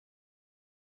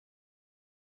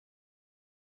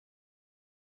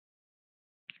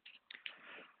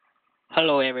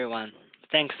Hello everyone.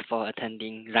 Thanks for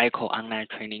attending ZYCOO online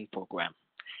training program.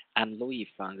 I'm Louis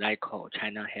from ZYCOO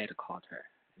China headquarters.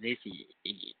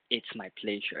 It's my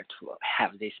pleasure to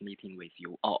have this meeting with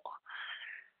you all.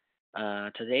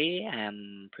 Today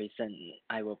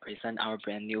I will present our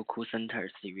brand new CooCenter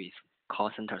series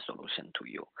CallCenter solution to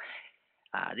you.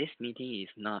 This meeting is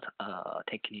not a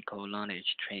technical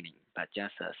knowledge training, but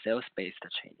just a sales-based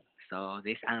training. So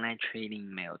this online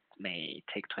training may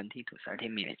take 20 to 30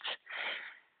 minutes.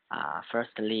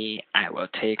 Firstly, I will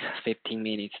take 15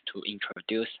 minutes to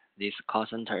introduce this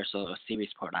CallCenter series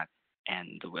product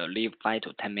and will leave 5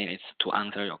 to 10 minutes to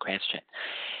answer your question.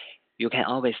 You can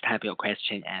always type your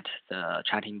question at the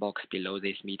chatting box below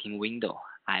this meeting window.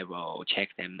 I will check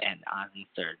them and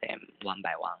answer them one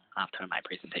by one after my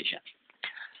presentation.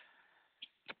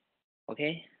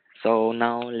 Okay, so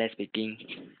now let's begin.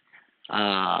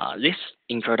 This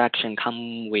introduction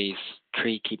comes with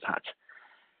 3 key parts.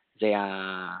 They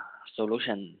are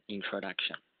solution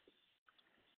introduction,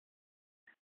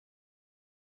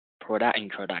 product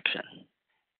introduction,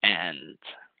 and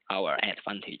our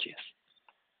advantages.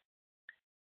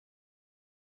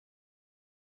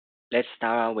 Let's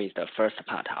start with the first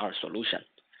part, our solution.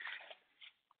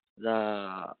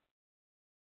 The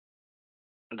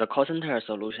CallCenter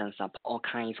solution supports all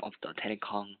kinds of the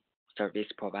telecom service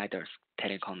providers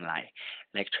telecom line,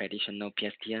 like traditional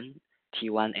PSTN,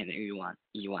 T1 and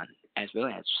E1, as well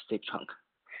as SIP trunk.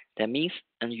 That means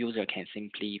end user can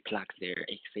simply plug their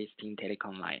existing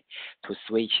telecom line to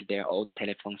switch their old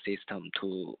telephone system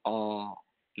to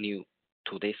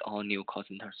this all new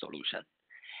CallCenter solution.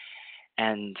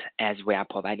 And as we are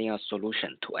providing a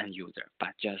solution to end user,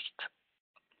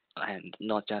 and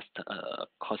not just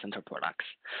CallCenter products,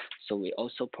 so we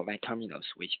also provide terminals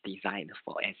which designed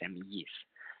for SMEs,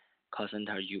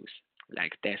 CallCenter use,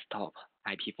 like desktop,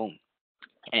 IP phone,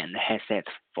 and headset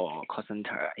for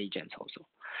CallCenter agents also.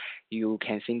 You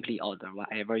can simply order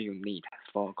whatever you need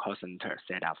for CallCenter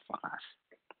setup from us.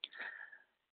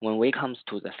 When we comes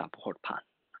to the support part,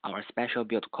 our special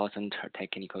built CallCenter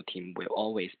technical team will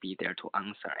always be there to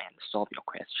answer and solve your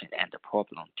question and the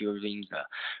problem during the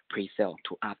pre-sale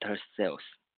to after-sales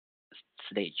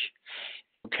stage.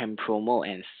 You can promote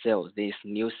and sell this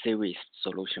new series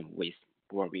solution with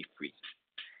worry-free.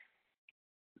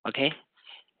 Okay,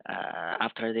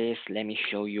 after this, let me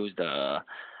show you the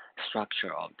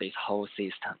structure of this whole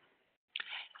system.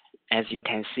 As you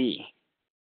can see,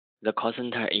 the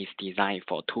CallCenter is designed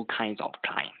for 2 kinds of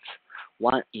clients.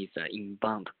 One is an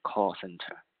inbound call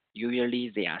center.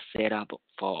 Usually they are set up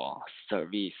for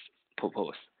service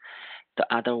purpose. The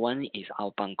other one is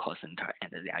outbound call center,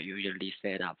 and they are usually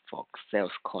set up for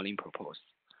sales calling purpose.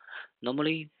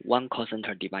 Normally, one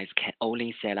CallCenter device can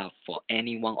only set up for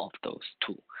any one of those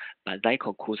 2, but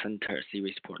ZYCOO CooCenter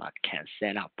series product can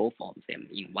set up both of them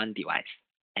in one device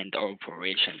and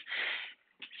operation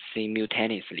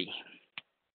simultaneously.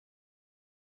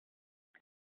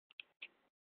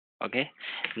 Okay,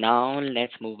 now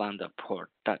let's move on the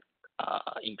product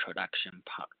introduction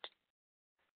part.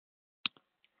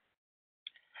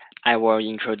 I will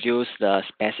introduce the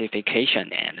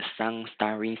specification and some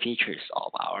starring features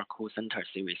of our CooCenter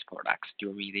series products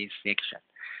during this section.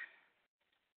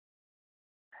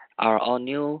 Our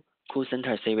all-new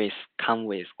CooCenter series come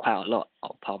with quite a lot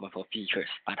of powerful features,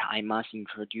 but I must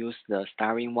introduce the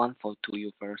starring one to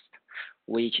you first,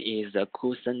 which is the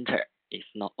CooCenter. Is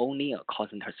not only a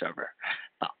CallCenter server,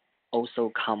 but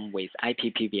also come with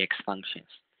IPPBX functions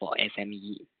for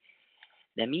SME.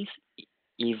 That means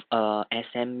if a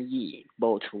SME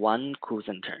bought one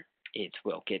CooCenter, it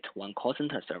will get one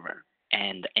CallCenter server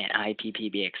and an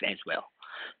IPPBX as well.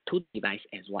 2 devices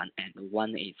as one, and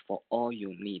one is for all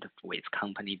you need with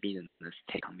company business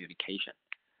telecommunication.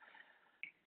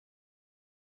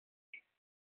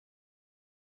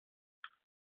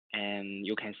 And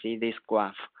you can see this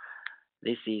graph.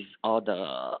 This is all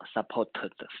the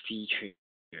supported features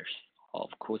of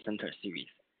CooCenter series.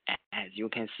 As you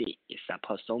can see, it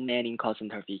supports so many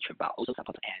CallCenter features, but also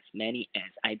supports as many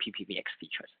as IPPBX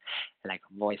features, like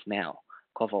voicemail,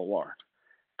 call forward,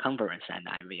 conference, and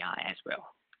IVR as well.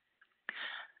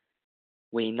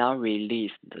 We now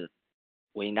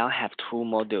have 2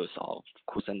 modules of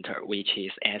CooCenter, which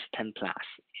is S10 Plus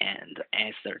and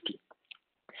S30.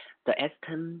 The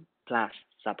S10 Plus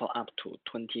support up to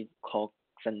 20 call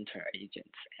center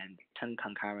agents and 10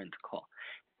 concurrent call,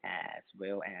 as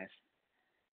well as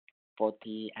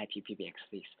 40 IPPBX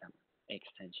system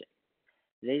extension.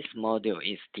 This module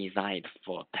is designed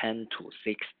for 10 to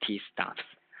 60 staff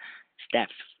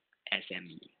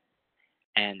SME,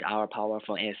 and our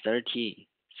powerful S30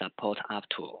 support up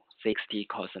to 60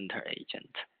 call center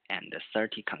agents and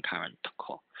 30 concurrent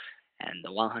call, and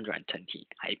 120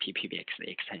 IPPBX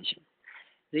extension.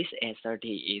 This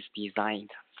S30 is designed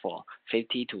for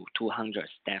 50 to 200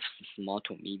 staffs, small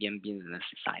to medium business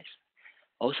size.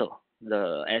 Also,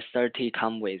 the S30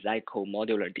 comes with ZYCOO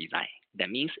modular design. That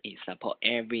means it supports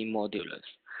every modulus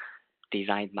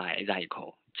designed by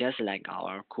ZYCOO, just like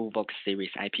our CooVox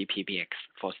series IPPBX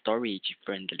for storage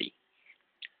friendly.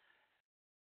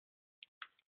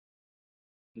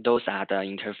 Those are the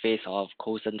interface of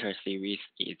CooCenter series.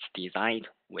 It's designed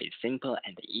with simple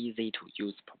and easy to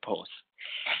use purpose.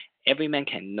 Everyone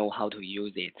can know how to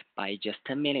use it by just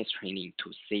 10 minutes training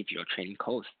to save your training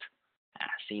cost.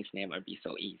 Things never be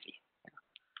so easy.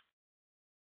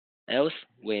 Else,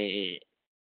 we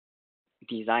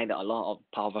designed a lot of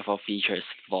powerful features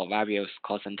for various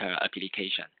CallCenter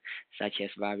applications, such as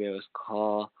various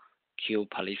call queue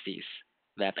policies,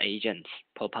 web agents,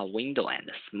 pop-up window, and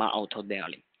smart auto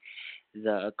dialing.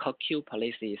 The call queue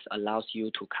policies allows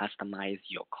you to customize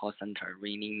your call center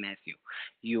ringing method.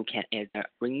 You can either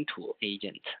ring to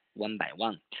agents one by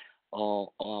one,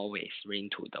 or always ring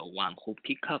to the one who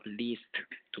pick up least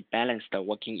to balance the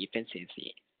working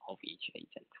efficiency of each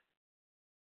agent.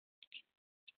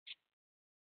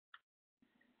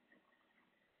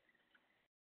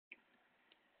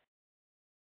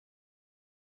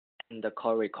 And the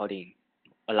call recording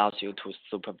allows you to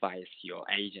supervise your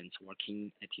agent's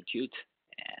working attitude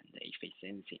and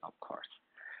efficiency, of course.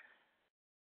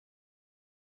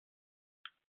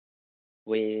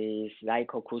 With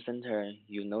ZYCOO CooCenter,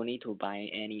 you no need to buy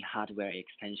any hardware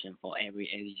extension for every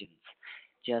agent.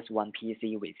 Just one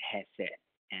PC with headset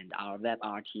and our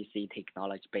WebRTC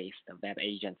technology-based web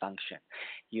agent function.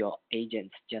 Your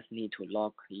agents just need to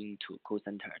log into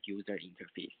CooCenter user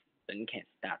interface, then can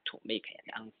start to make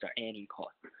and answer any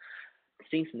call.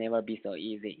 Things never be so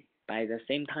easy. By the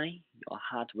same time, your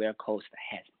hardware cost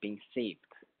has been saved,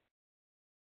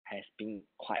 has been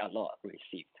quite a lot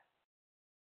received.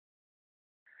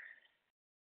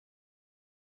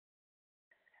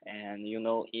 And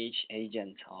each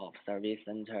agent of service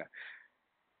center,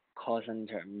 call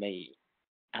center may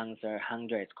answer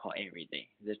hundreds call every day.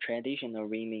 The traditional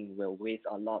ringing will waste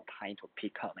a lot of time to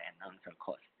pick up and answer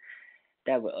calls.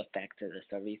 That will affect the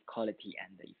service quality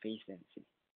and the efficiency.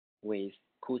 With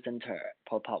CooCenter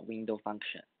pop-up window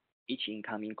function, each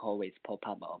incoming call will pop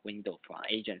up a window from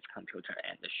agent's computer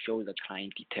and show the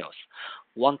client details.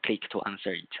 One click to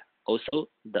answer it. Also,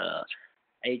 the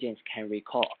agents can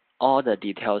record all the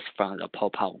details from the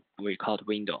pop-up record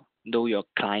window, know your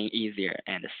client easier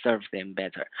and serve them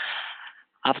better.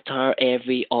 After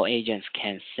all agents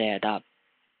can set up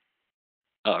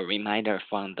a reminder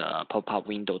from the pop-up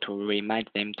window to remind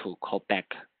them to call back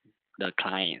the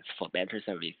clients for better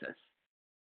services.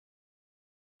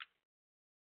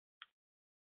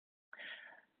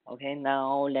 Okay,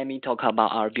 now let me talk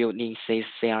about our built-in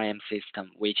CRM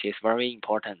system, which is very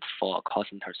important for a call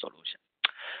center solution.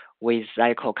 With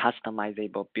ZYCOO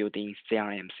customizable built-in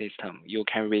CRM system, you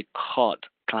can record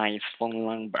client's phone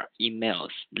number, emails,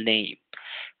 name,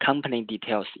 company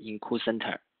details in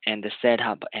CooCenter, and set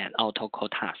up an auto call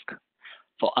task.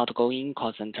 For outgoing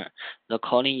call center, the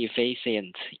calling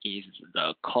efficient is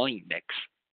the call index.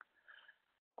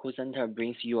 CooCenter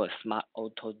brings you a smart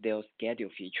auto dial schedule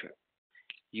feature.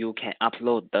 You can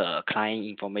upload the client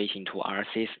information to our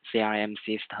CRM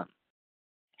system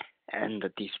and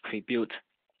distribute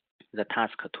the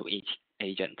task to each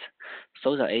agent.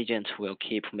 So the agent will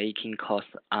keep making calls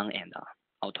on and on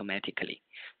automatically.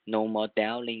 No more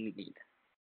dialing need.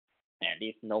 At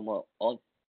least no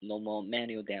more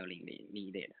manual dialing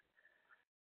needed.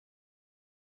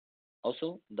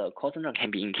 Also, the call center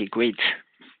can be integrated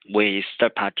with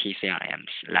third-party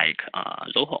CRMs like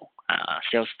Zoho,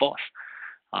 Salesforce.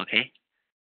 Okay.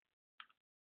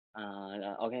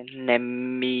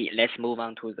 Okay. Let's move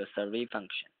on to the survey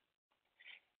function.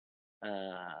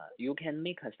 You can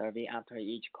make a survey after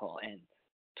each call and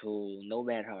to know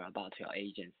better about your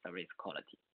agent's service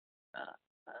quality.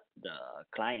 The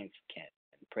clients can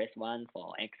press 1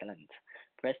 for excellent,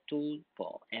 press 2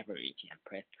 for average, and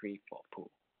press 3 for poor.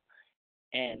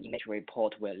 And image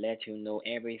report will let you know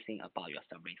everything about your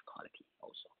service quality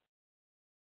also.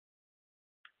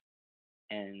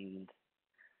 And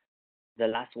the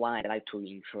last one I'd like to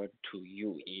intro to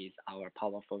you is our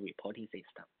powerful reporting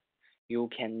system. You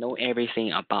can know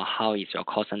everything about how is your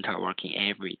call center working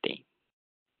every day.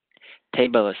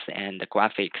 Tables and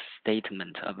graphics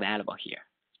statement available here.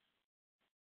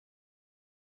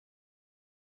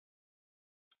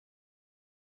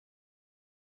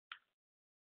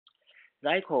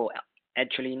 ZYCOO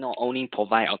actually not only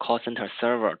provide a call center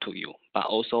server to you, but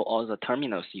also all the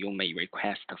terminals you may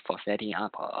request for setting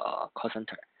up a call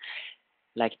center,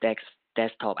 like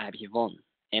desktop IP phone,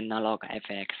 analog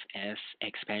FXS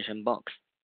expansion box,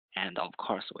 and of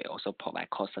course, we also provide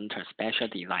call center special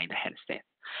designed headset.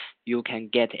 You can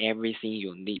get everything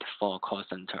you need for call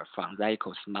center from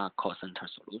ZYCOO Smart Call Center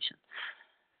solution.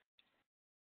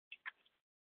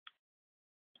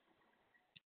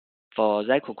 For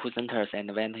ZYCOO CooCenter's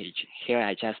advantage, here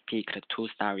I just picked two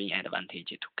starring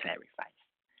advantages to clarify.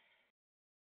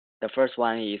 The first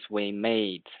one is we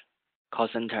made call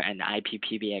center and IP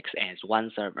PBX as one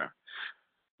server.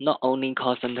 Not only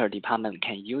call center department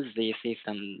can use this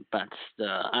system, but the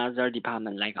other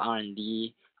department like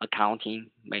R&D, accounting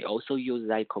may also use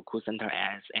ZYCOO CooCenter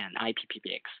as an IP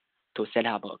PBX to set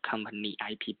up a company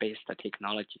IP-based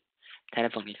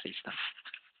telephony system.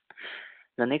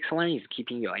 The next one is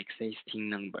keeping your existing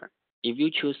number. If you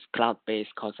choose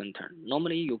cloud-based call center,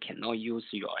 normally you cannot use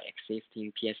your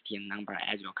existing PSTN number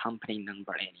as your company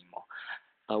number anymore.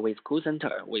 But with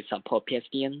CooCenter, we support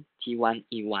PSTN, T1,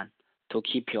 E1 to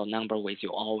keep your number with you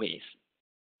always.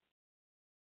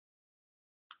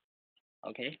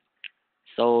 Okay,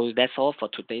 so that's all for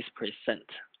today's present.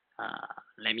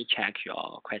 Let me check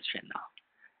your question now.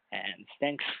 And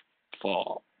thanks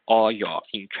for all your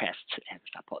interest and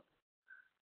support.